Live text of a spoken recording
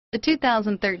The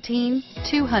 2013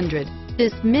 200.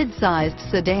 This mid-sized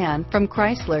sedan from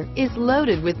Chrysler is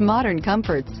loaded with modern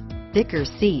comforts. Thicker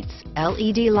seats,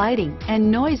 LED lighting,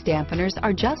 and noise dampeners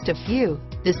are just a few.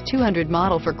 This 200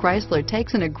 model for Chrysler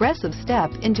takes an aggressive step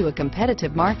into a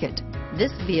competitive market.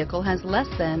 This vehicle has less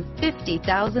than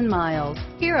 50,000 miles.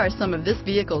 Here are some of this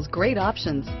vehicle's great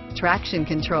options: traction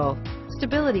control,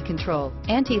 stability control,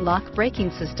 anti-lock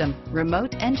braking system,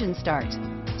 remote engine start,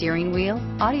 steering wheel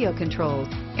audio controls,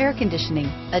 air conditioning,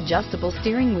 adjustable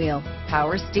steering wheel,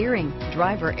 power steering,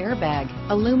 driver airbag,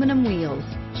 aluminum wheels,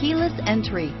 keyless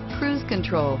entry, cruise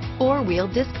control, four-wheel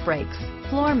disc brakes,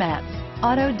 floor mats,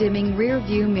 auto-dimming rear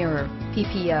view mirror,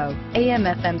 PPO,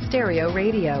 AM/FM stereo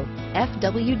radio,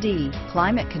 FWD,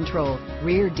 climate control,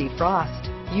 rear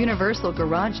defrost, universal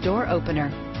garage door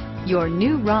opener. Your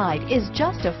new ride is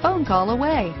just a phone call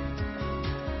away.